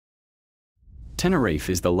Tenerife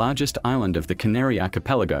is the largest island of the Canary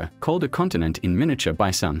archipelago, called a continent in miniature by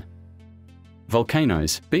some.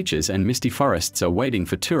 Volcanoes, beaches and misty forests are waiting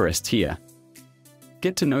for tourists here.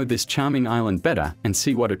 Get to know this charming island better and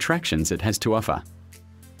see what attractions it has to offer.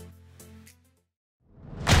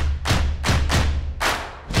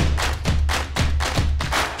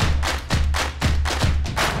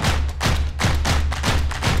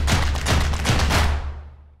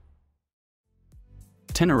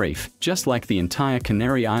 Tenerife, just like the entire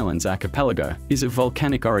Canary Islands archipelago, is of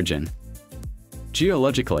volcanic origin.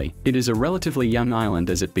 Geologically, it is a relatively young island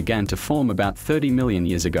as it began to form about 30 million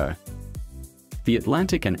years ago. The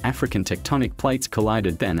Atlantic and African tectonic plates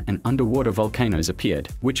collided then and underwater volcanoes appeared,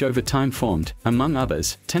 which over time formed, among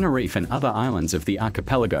others, Tenerife and other islands of the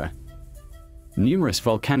archipelago. Numerous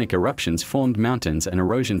volcanic eruptions formed mountains and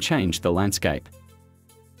erosion changed the landscape.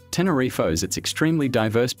 Tenerife owes its extremely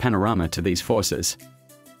diverse panorama to these forces.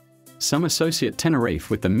 Some associate Tenerife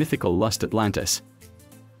with the mythical lost Atlantis.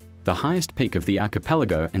 The highest peak of the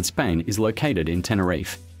archipelago and Spain is located in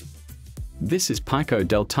Tenerife. This is Pico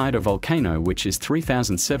del Teide volcano, which is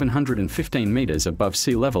 3,715 meters above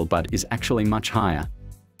sea level but is actually much higher.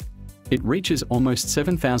 It reaches almost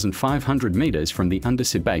 7,500 meters from the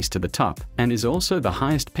undersea base to the top, and is also the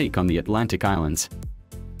highest peak on the Atlantic Islands.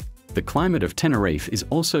 The climate of Tenerife is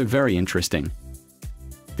also very interesting.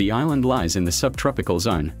 The island lies in the subtropical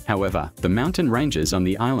zone. However, the mountain ranges on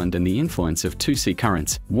the island and the influence of two sea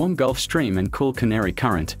currents, warm Gulf Stream and cool Canary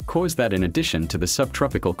Current, cause that in addition to the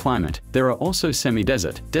subtropical climate, there are also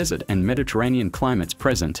semi-desert, desert and Mediterranean climates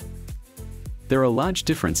present. There are large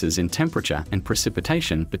differences in temperature and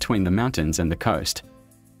precipitation between the mountains and the coast.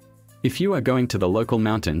 If you are going to the local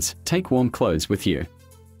mountains, take warm clothes with you.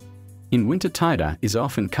 In winter, Teide is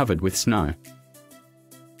often covered with snow.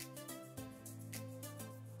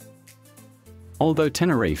 Although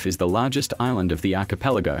Tenerife is the largest island of the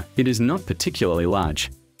archipelago, it is not particularly large.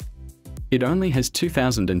 It only has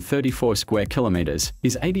 2,034 square kilometers,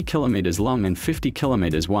 is 80 kilometers long and 50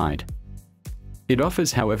 kilometers wide. It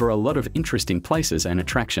offers, however, a lot of interesting places and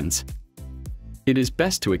attractions. It is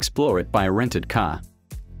best to explore it by a rented car.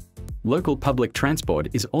 Local public transport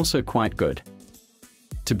is also quite good.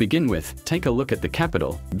 To begin with, take a look at the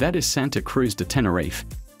capital, that is Santa Cruz de Tenerife.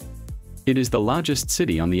 It is the largest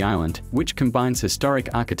city on the island, which combines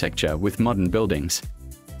historic architecture with modern buildings.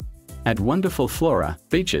 Add wonderful flora,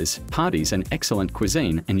 beaches, parties and excellent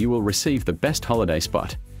cuisine and you will receive the best holiday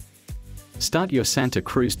spot. Start your Santa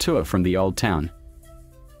Cruz tour from the Old Town.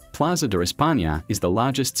 Plaza de España is the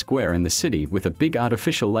largest square in the city with a big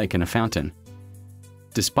artificial lake and a fountain.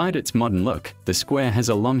 Despite its modern look, the square has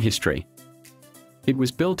a long history. It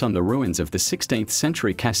was built on the ruins of the 16th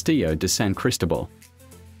century Castillo de San Cristobal.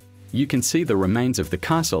 You can see the remains of the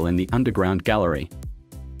castle in the underground gallery.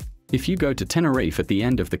 If you go to Tenerife at the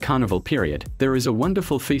end of the carnival period, there is a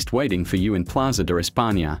wonderful feast waiting for you in Plaza de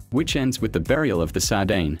España, which ends with the burial of the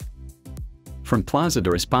Sardine. From Plaza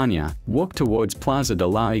de España, walk towards Plaza de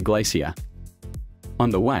la Iglesia. On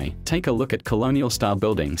the way, take a look at colonial-style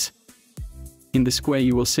buildings. In the square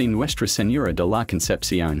you will see Nuestra Señora de la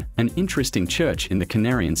Concepción, an interesting church in the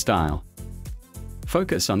Canarian style.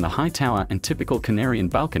 Focus on the high tower and typical Canarian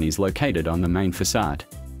balconies located on the main facade.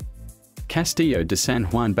 Castillo de San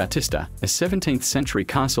Juan Bautista, a 17th century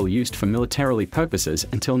castle used for military purposes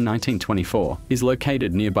until 1924, is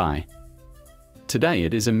located nearby. Today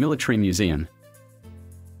it is a military museum.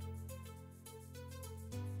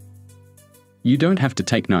 You don't have to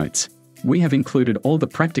take notes. We have included all the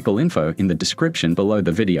practical info in the description below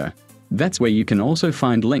the video. That's where you can also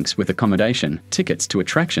find links with accommodation, tickets to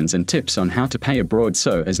attractions and tips on how to pay abroad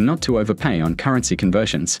so as not to overpay on currency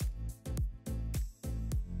conversions.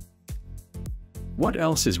 What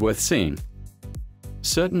else is worth seeing?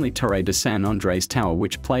 Certainly Torre de San Andres Tower,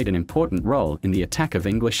 which played an important role in the attack of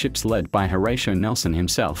English ships led by Horatio Nelson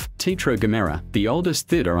himself. Teatro Gamera, the oldest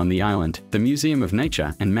theatre on the island, the Museum of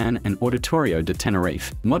Nature and Man and Auditorio de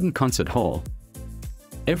Tenerife, modern concert hall.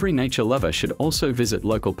 Every nature lover should also visit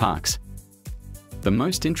local parks. The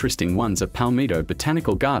most interesting ones are Palmito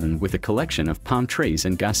Botanical Garden with a collection of palm trees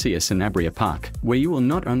and Garcia Sanabria Park, where you will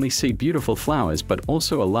not only see beautiful flowers but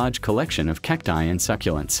also a large collection of cacti and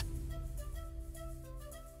succulents.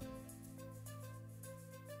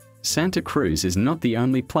 Santa Cruz is not the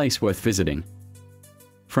only place worth visiting.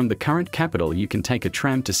 From the current capital you can take a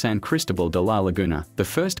tram to San Cristobal de la Laguna, the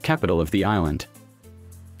first capital of the island.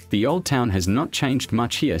 The old town has not changed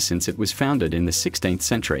much here since it was founded in the 16th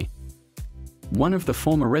century. One of the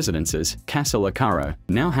former residences, Casa Lacaro,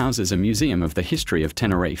 now houses a museum of the history of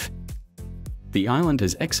Tenerife. The island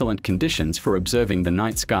has excellent conditions for observing the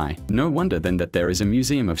night sky, no wonder then that there is a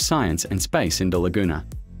museum of science and space in the laguna.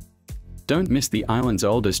 Don't miss the island's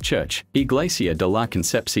oldest church, Iglesia de la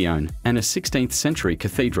Concepción, and a 16th century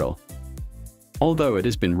cathedral. Although it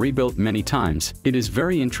has been rebuilt many times, it is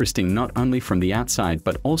very interesting not only from the outside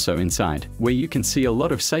but also inside, where you can see a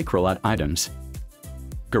lot of sacred art items.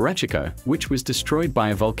 Garachico, which was destroyed by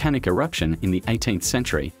a volcanic eruption in the 18th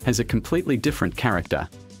century, has a completely different character.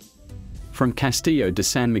 From Castillo de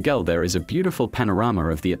San Miguel there is a beautiful panorama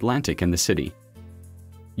of the Atlantic and the city.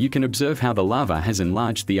 You can observe how the lava has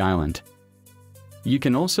enlarged the island. You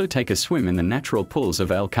can also take a swim in the natural pools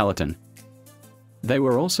of El Calaton. They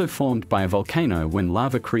were also formed by a volcano when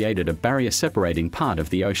lava created a barrier separating part of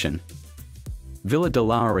the ocean. Villa de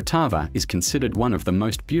la Oritava is considered one of the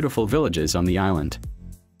most beautiful villages on the island.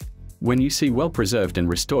 When you see well-preserved and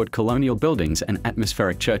restored colonial buildings and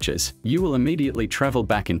atmospheric churches, you will immediately travel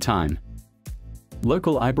back in time.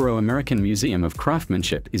 Local Ibero-American Museum of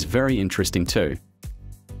Craftsmanship is very interesting too.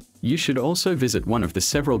 You should also visit one of the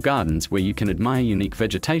several gardens where you can admire unique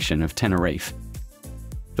vegetation of Tenerife.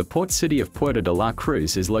 The port city of Puerto de la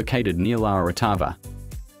Cruz is located near La Oritava.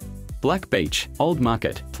 Black Beach, Old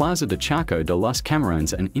Market, Plaza de Chaco de los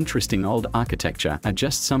Camarones and interesting old architecture are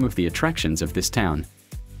just some of the attractions of this town.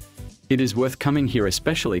 It is worth coming here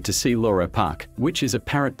especially to see Loro Park, which is a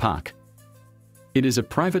parrot park. It is a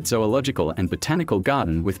private zoological and botanical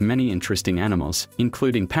garden with many interesting animals,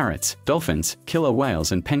 including parrots, dolphins, killer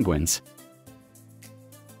whales and penguins.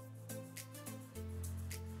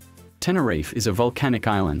 Tenerife is a volcanic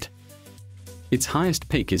island. Its highest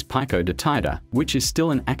peak is Pico de Teide, which is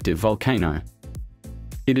still an active volcano.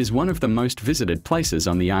 It is one of the most visited places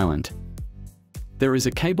on the island. There is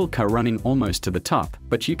a cable car running almost to the top,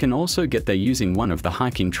 but you can also get there using one of the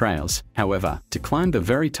hiking trails. However, to climb the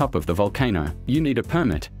very top of the volcano, you need a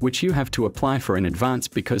permit, which you have to apply for in advance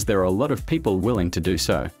because there are a lot of people willing to do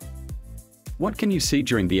so. What can you see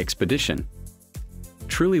during the expedition?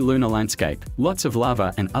 Truly lunar landscape, lots of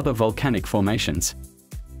lava and other volcanic formations.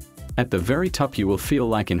 At the very top you will feel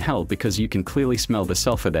like in hell because you can clearly smell the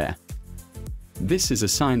sulfur there. This is a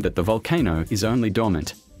sign that the volcano is only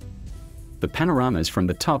dormant. The panoramas from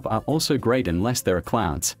the top are also great unless there are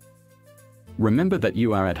clouds. Remember that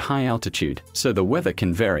you are at high altitude, so the weather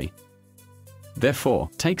can vary. Therefore,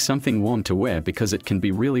 take something warm to wear because it can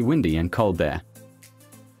be really windy and cold there.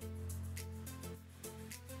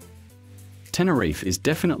 Tenerife is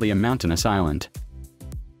definitely a mountainous island.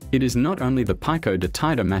 It is not only the Pico de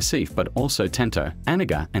Teide Massif but also Tento,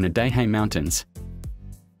 Anaga and Adeje mountains.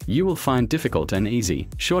 You will find difficult and easy,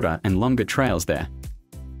 shorter and longer trails there.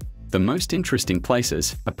 The most interesting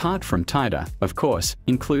places, apart from Teide, of course,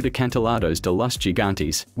 include Acantilados de los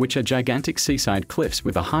Gigantes, which are gigantic seaside cliffs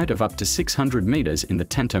with a height of up to 600 meters in the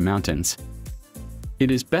Tento Mountains. It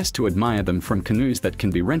is best to admire them from canoes that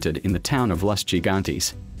can be rented in the town of Los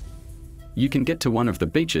Gigantes. You can get to one of the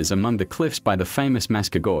beaches among the cliffs by the famous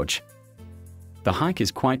Masca Gorge. The hike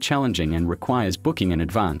is quite challenging and requires booking in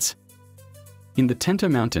advance. In the Tento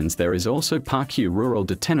Mountains there is also Parque Rural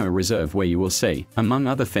de Teno Reserve where you will see, among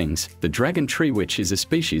other things, the dragon tree which is a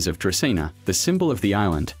species of Dracaena, the symbol of the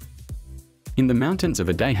island. In the mountains of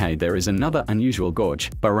Adeje there is another unusual gorge,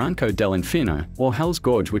 Barranco del Infierno, or Hell's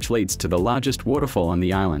Gorge, which leads to the largest waterfall on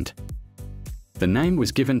the island. The name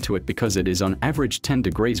was given to it because it is on average 10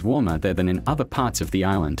 degrees warmer there than in other parts of the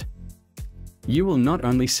island. You will not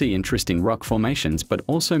only see interesting rock formations but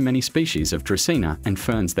also many species of Dracaena and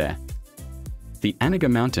ferns there. The Anaga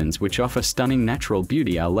Mountains, which offer stunning natural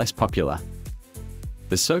beauty, are less popular.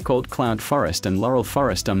 The so-called cloud forest and laurel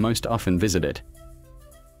forest are most often visited.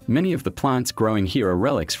 Many of the plants growing here are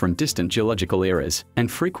relics from distant geological eras, and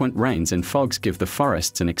frequent rains and fogs give the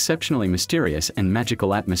forests an exceptionally mysterious and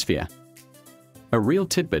magical atmosphere. A real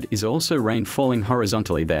tidbit is also rain falling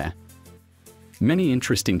horizontally there. Many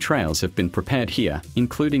interesting trails have been prepared here,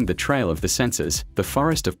 including the Trail of the Senses, the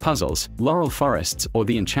Forest of Puzzles, Laurel Forests, or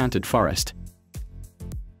the Enchanted Forest.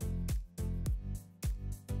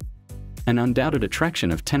 An undoubted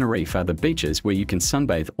attraction of Tenerife are the beaches where you can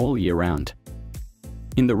sunbathe all year round.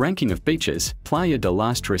 In the ranking of beaches, Playa de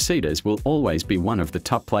las Tresidas will always be one of the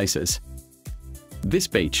top places. This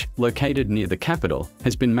beach, located near the capital,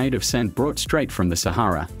 has been made of sand brought straight from the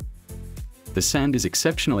Sahara. The sand is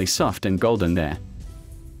exceptionally soft and golden there.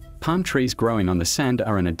 Palm trees growing on the sand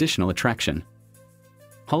are an additional attraction.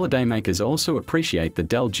 Holidaymakers also appreciate the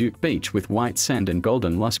Del Duque beach with white sand and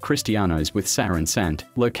golden Los Cristianos with sarin sand,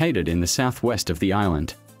 located in the southwest of the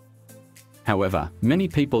island. However, many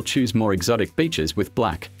people choose more exotic beaches with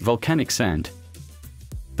black, volcanic sand.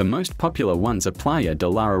 The most popular ones are Playa de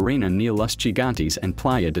la Arena near Los Gigantes and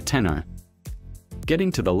Playa de Teno.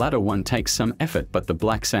 Getting to the latter one takes some effort, but the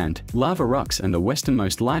black sand, lava rocks and the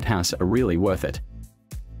westernmost lighthouse are really worth it.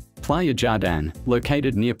 Playa Jardin,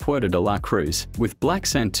 located near Puerto de la Cruz, with black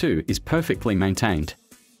sand too, is perfectly maintained.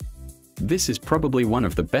 This is probably one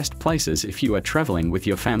of the best places if you are traveling with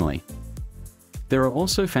your family. There are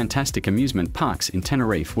also fantastic amusement parks in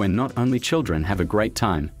Tenerife where not only children have a great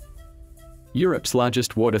time. Europe's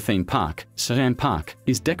largest water theme park, Siam Park,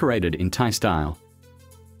 is decorated in Thai style.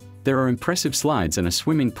 There are impressive slides and a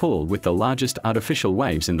swimming pool with the largest artificial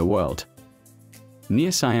waves in the world.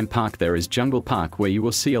 Near Siam Park there is Jungle Park where you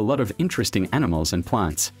will see a lot of interesting animals and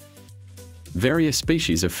plants. Various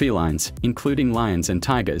species of felines, including lions and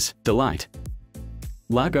tigers, delight.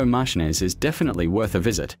 Lago Martinez is definitely worth a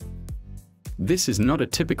visit. This is not a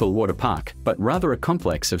typical water park, but rather a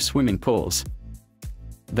complex of swimming pools.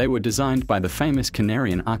 They were designed by the famous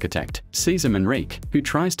Canarian architect, Cesar Manrique, who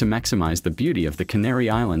tries to maximize the beauty of the Canary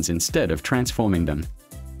Islands instead of transforming them.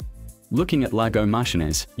 Looking at Lago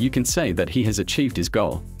Martinez, you can say that he has achieved his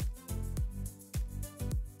goal.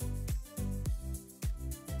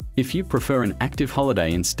 If you prefer an active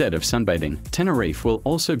holiday instead of sunbathing, Tenerife will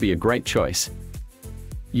also be a great choice.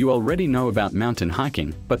 You already know about mountain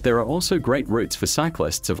hiking, but there are also great routes for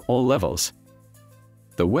cyclists of all levels.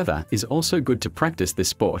 The weather is also good to practice this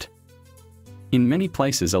sport. In many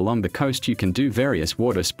places along the coast you can do various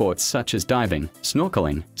water sports such as diving,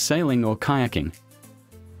 snorkeling, sailing or kayaking.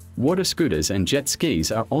 Water scooters and jet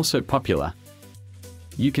skis are also popular.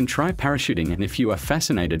 You can try parachuting, and if you are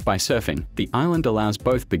fascinated by surfing, the island allows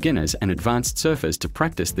both beginners and advanced surfers to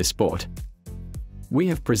practice this sport. We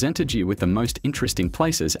have presented you with the most interesting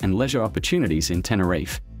places and leisure opportunities in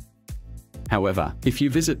Tenerife. However, if you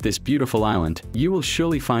visit this beautiful island, you will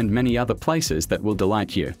surely find many other places that will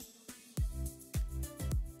delight you.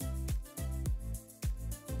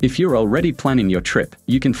 If you're already planning your trip,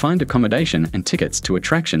 you can find accommodation and tickets to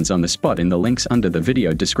attractions on the spot in the links under the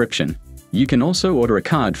video description. You can also order a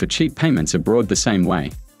card for cheap payments abroad the same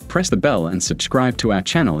way. Press the bell and subscribe to our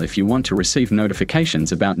channel if you want to receive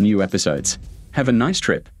notifications about new episodes. Have a nice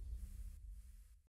trip.